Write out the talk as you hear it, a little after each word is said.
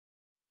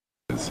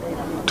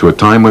years, to a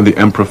time when the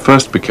emperor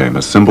first became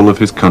a symbol of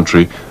his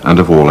country and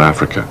of all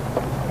Africa.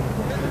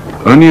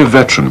 Only a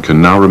veteran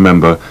can now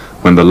remember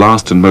when the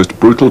last and most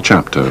brutal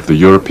chapter of the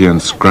European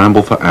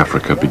scramble for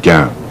Africa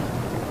began.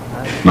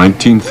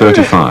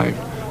 1935,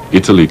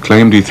 Italy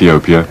claimed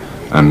Ethiopia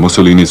and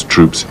Mussolini's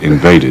troops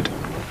invaded.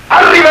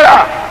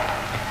 Arriverà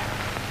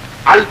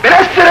al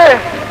benessere,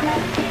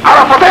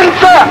 alla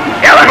potenza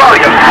e alla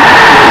gloria!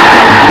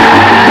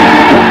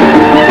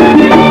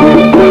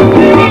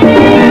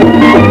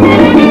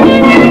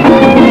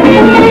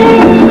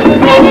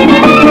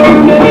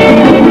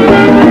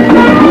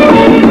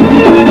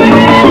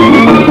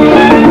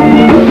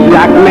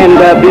 Black men,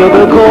 the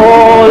bugle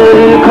call,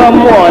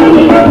 come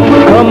on,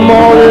 come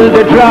on,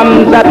 the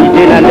drums are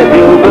beating and the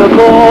bugle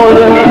call,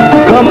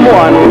 come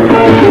on,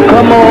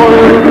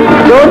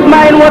 don't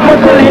mind what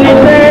Mussolini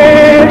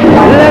says,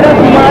 let us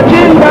march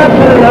in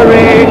battle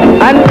array,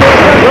 and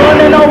take a gun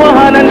in our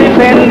hand and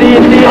defend the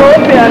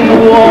Ethiopian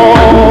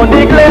war,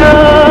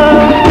 declare.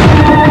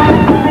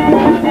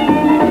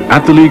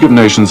 At the League of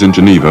Nations in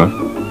Geneva,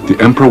 the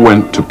emperor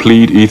went to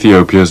plead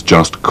Ethiopia's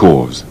just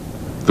cause.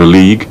 The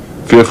League,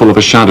 fearful of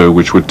a shadow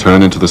which would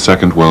turn into the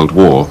Second World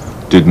War,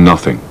 did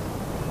nothing.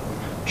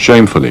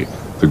 Shamefully,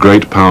 the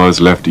great powers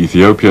left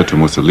Ethiopia to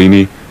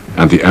Mussolini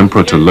and the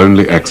emperor to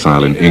lonely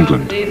exile in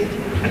England. His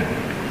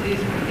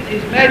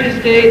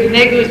Majesty the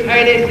Negus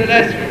Haile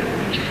Selassie,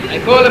 I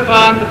call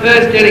upon the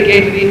first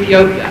delegate of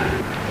Ethiopia.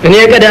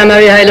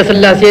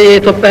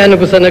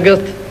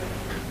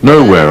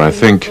 Nowhere, I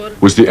think,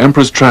 was the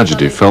emperor's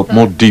tragedy felt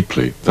more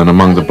deeply than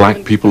among the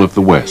black people of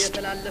the West,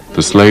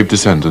 the slave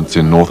descendants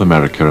in North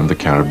America and the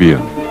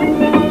Caribbean.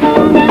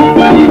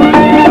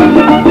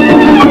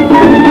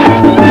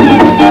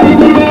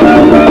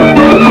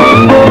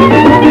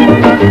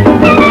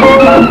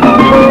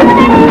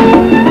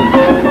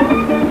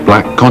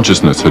 Black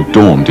consciousness had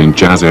dawned in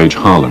Jazz Age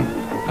Harlem,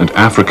 and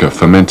Africa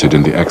fermented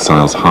in the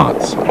exiles'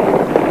 hearts.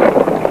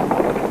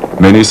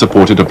 Many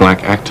supported a black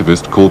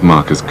activist called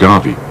Marcus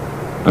Garvey,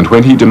 and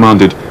when he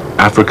demanded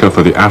Africa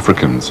for the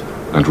Africans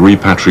and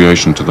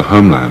repatriation to the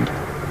homeland,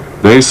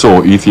 they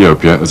saw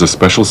Ethiopia as a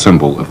special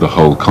symbol of the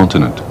whole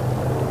continent.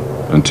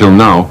 Until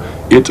now,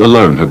 it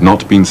alone had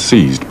not been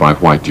seized by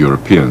white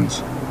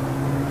Europeans.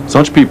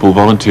 Such people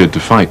volunteered to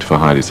fight for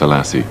Haile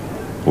Selassie,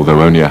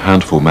 although only a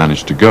handful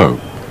managed to go,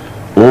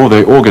 or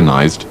they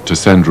organized to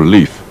send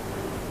relief.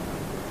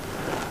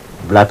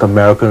 Black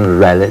Americans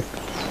rallied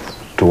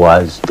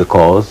towards the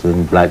cause,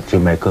 and black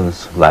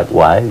Jamaicans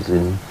likewise,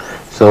 and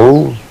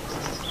so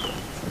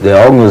the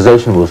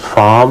organization was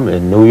formed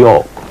in New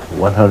York,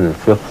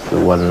 105th to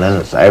 1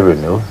 Lennox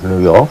Avenue,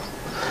 New York,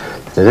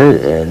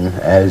 and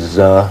as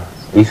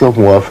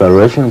Ethiopian World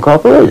Federation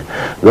Incorporated.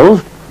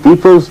 Those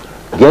people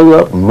gave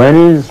up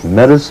monies,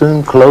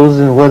 medicine, clothes,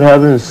 and what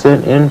have you, and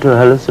sent into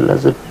Haile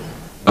Selassie.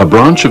 A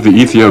branch of the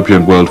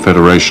Ethiopian World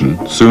Federation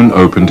soon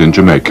opened in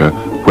Jamaica,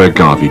 where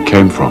Garvey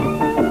came from.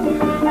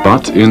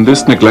 But in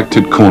this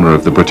neglected corner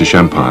of the British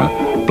Empire,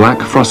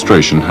 black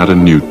frustration had a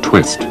new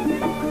twist.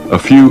 A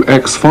few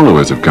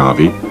ex-followers of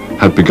Garvey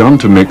had begun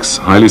to mix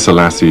Haile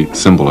Selassie,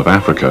 symbol of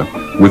Africa,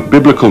 with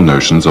biblical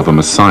notions of a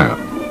Messiah,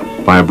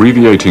 by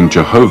abbreviating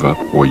Jehovah,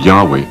 or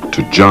Yahweh,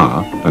 to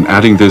Jah, and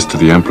adding this to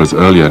the emperor's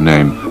earlier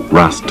name,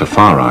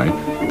 Rastafari.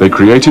 They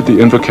created the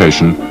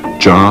invocation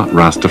Jah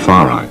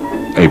Rastafari,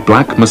 a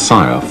black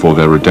Messiah for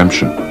their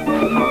redemption.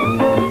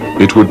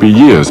 It would be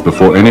years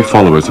before any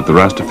followers of the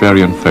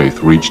Rastafarian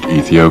faith reached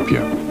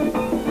Ethiopia.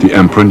 The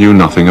emperor knew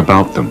nothing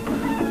about them,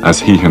 as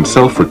he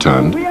himself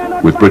returned,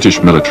 with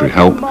British military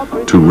help,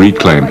 to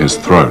reclaim his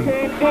throne.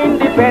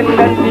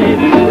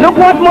 Look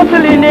what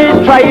Mussolini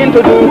is trying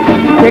to do.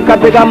 Take a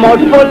bigger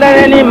mouthful than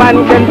any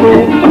man can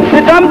do.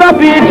 The drums are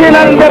beating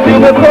and the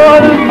bugle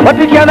call, but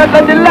we cannot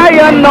let the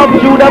Lion of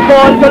Judah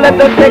fall. So let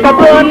us take a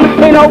gun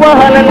in our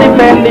hand and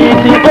defend the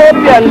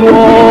Ethiopian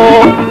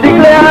war.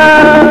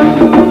 Declare.